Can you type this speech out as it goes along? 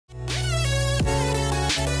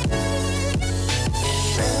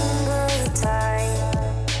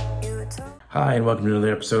Hi, and welcome to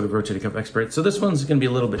another episode of Rotator Cuff Expert. So this one's going to be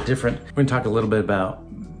a little bit different. We're going to talk a little bit about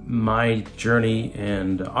my journey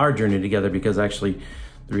and our journey together, because actually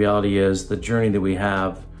the reality is the journey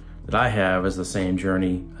that I have is the same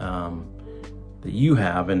journey that you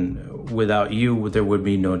have, and without you there would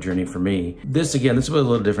be no journey for me. This was a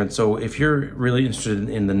little different. So if you're really interested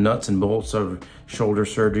in the nuts and bolts of shoulder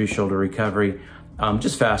surgery, shoulder recovery,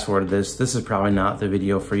 just fast forward this. This is probably not the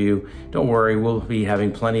video for you. Don't worry, we'll be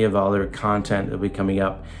having plenty of other content that'll be coming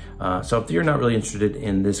up. So if you're not really interested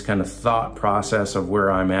in this kind of thought process of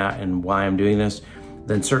where I'm at and why I'm doing this,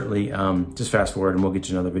 then certainly just fast forward and we'll get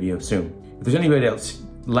you another video soon. If there's anybody else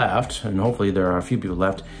left, and hopefully there are a few people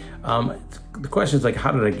left, the question is like,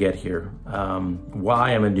 how did I get here?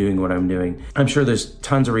 Why am I doing what I'm doing? I'm sure there's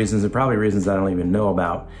tons of reasons, and probably reasons I don't even know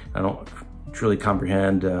about. I don't truly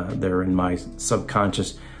comprehend. They're in my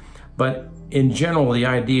subconscious. But in general, the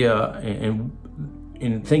idea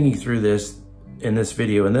in thinking through this in this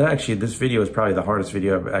video, and then actually this video is probably the hardest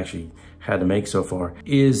video I've actually had to make so far,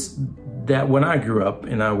 is that when I grew up,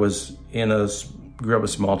 and I was grew up in a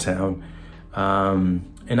small town,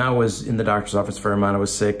 and I was in the doctor's office for a month. I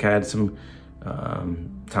was sick. I had some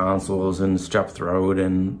tonsils and strep throat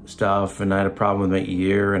and stuff, and I had a problem with my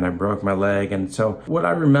ear, and I broke my leg. And so what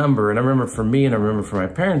I remember, and I remember for me, and I remember for my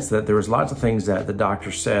parents, that there was lots of things that the doctor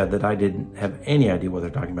said that I didn't have any idea what they're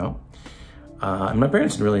talking about. And my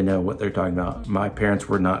parents didn't really know what they're talking about. My parents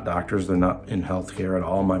were not doctors. They're not in healthcare at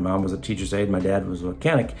all. My mom was a teacher's aide. My dad was a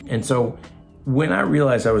mechanic. And so when I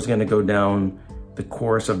realized I was going to go down the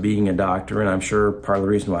course of being a doctor, and I'm sure part of the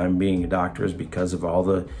reason why I'm being a doctor is because of all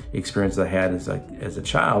the experience I had as a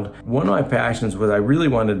child. One of my passions was I really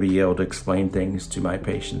wanted to be able to explain things to my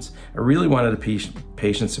patients. I really wanted the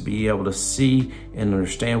patients to be able to see and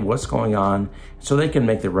understand what's going on so they can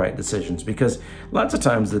make the right decisions. Because lots of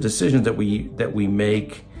times the decisions that we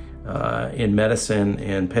make in medicine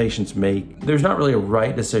and patients make, there's not really a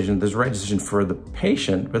right decision. There's a right decision for the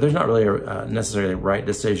patient, but there's not really a necessarily right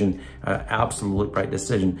decision, absolute right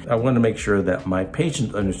decision. I wanted to make sure that my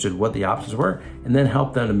patient understood what the options were and then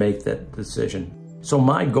help them to make that decision. So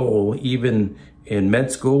my goal, even in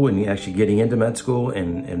med school and actually getting into med school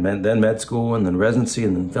and then med school and then residency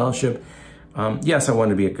and then fellowship, yes, I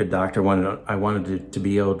wanted to be a good doctor. I wanted to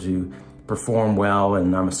be able to perform well,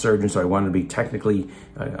 and I'm a surgeon, so I wanted to be technically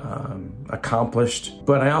accomplished.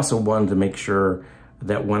 But I also wanted to make sure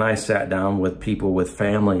that when I sat down with people, with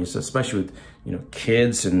families, especially with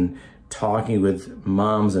kids, and talking with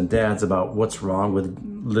moms and dads about what's wrong with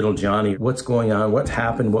little Johnny, what's going on, what's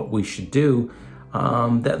happened, what we should do,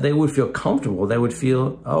 that they would feel comfortable. They would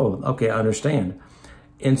feel, oh, okay, I understand.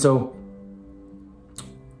 And so,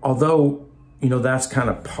 although that's kind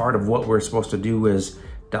of part of what we're supposed to do as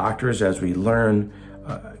doctors, as we learn,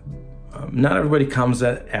 not everybody comes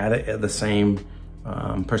at it at the same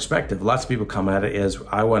perspective. Lots of people come at it as,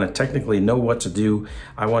 I want to technically know what to do.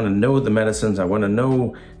 I want to know the medicines. I want to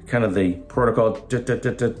know kind of the protocol.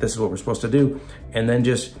 This is what we're supposed to do. And then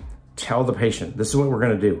just tell the patient, this is what we're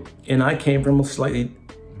going to do. And I came from a slightly,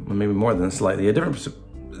 maybe more than slightly, a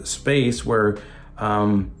different space where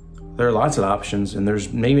there are lots of options, and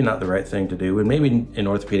there's maybe not the right thing to do. And maybe in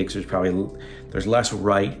orthopedics, there's less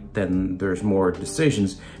right than there's more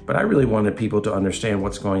decisions. But I really wanted people to understand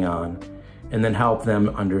what's going on, and then help them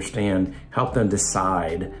understand, help them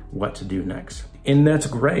decide what to do next. And that's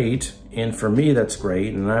great. And for me, that's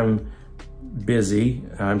great. And I'm busy.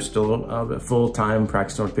 I'm still a full-time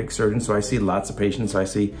practicing orthopedic surgeon. So I see lots of patients. I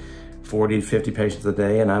see 40 to 50 patients a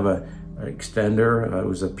day. And I have an extender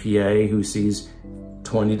who's a PA who sees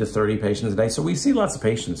 20 to 30 patients a day. So we see lots of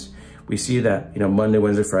patients. We see that, Monday,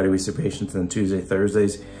 Wednesday, Friday, we see patients, and then Tuesday,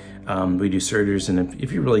 Thursdays, we do surgeries. And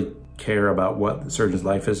if you really care about what the surgeon's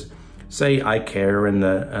life is, say I care in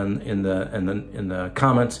the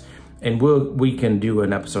comments, and we can do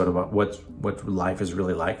an episode about what life is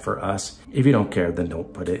really like for us. If you don't care, then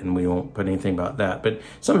don't put it, and we won't put anything about that. But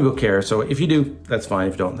some people care, so if you do, that's fine.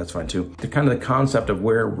 If you don't, that's fine too. The kind of the concept of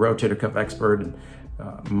where Rotator Cuff Expert and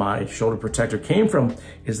my shoulder protector came from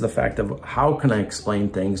is the fact of, how can I explain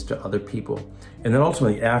things to other people? And then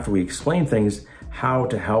ultimately, after we explain things, how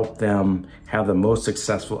to help them have the most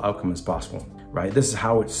successful outcome as possible, right? This is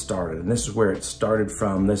how it started, and this is where it started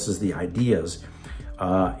from. This is the ideas.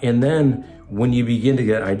 And then when you begin to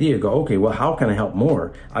get an idea, go, okay, well, how can I help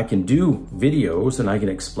more? I can do videos and I can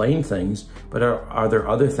explain things, but are there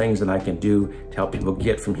other things that I can do to help people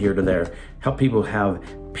get from here to there? Help people have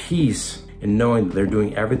peace in knowing that they're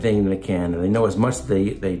doing everything they can, and they know as much as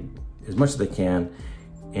they can,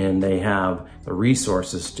 and they have the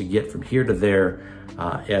resources to get from here to there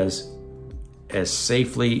as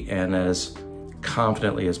safely and as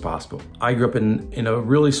confidently as possible. I grew up in a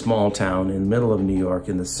really small town in the middle of New York,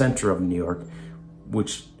 in the center of New York,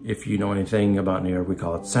 which, if you know anything about New York, we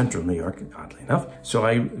call it Central New York, oddly enough. So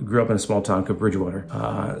I grew up in a small town called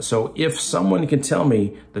Bridgewater. So if someone can tell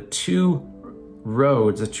me the two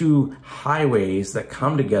roads, the two highways that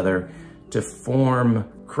come together to form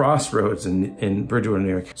crossroads in Bridgewater, New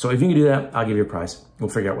York. So if you can do that, I'll give you a prize. We'll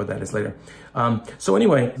figure out what that is later. So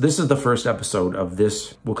anyway, this is the first episode of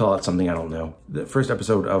this, we'll call it something I don't know. The first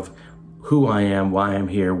episode of who I am, why I'm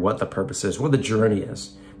here, what the purpose is, what the journey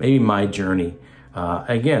is, maybe my journey.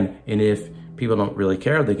 Again, and if people don't really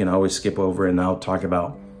care, they can always skip over and I'll talk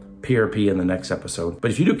about PRP in the next episode.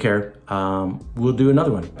 But if you do care, we'll do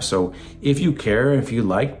another one. So if you care, if you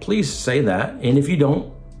like, please say that. And if you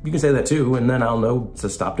don't, you can say that too, and then I'll know to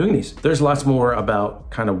stop doing these. There's lots more about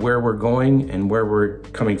kind of where we're going and where we're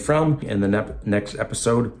coming from in the next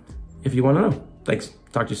episode, if you want to know. Thanks.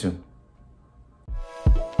 Talk to you soon.